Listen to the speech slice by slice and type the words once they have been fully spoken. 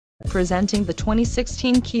Presenting the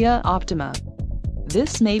 2016 Kia Optima.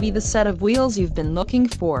 This may be the set of wheels you've been looking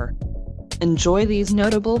for. Enjoy these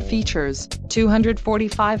notable features: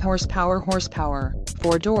 245 horsepower,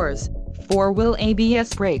 4 doors, 4-wheel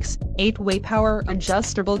ABS brakes, 8-way power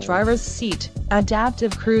adjustable driver's seat,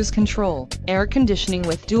 adaptive cruise control, air conditioning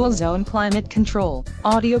with dual-zone climate control,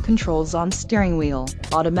 audio controls on steering wheel,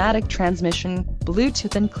 automatic transmission,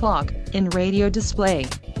 Bluetooth and clock-in radio display.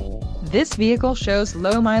 This vehicle shows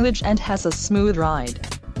low mileage and has a smooth ride.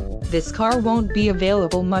 This car won't be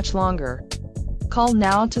available much longer. Call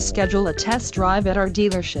now to schedule a test drive at our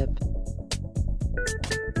dealership.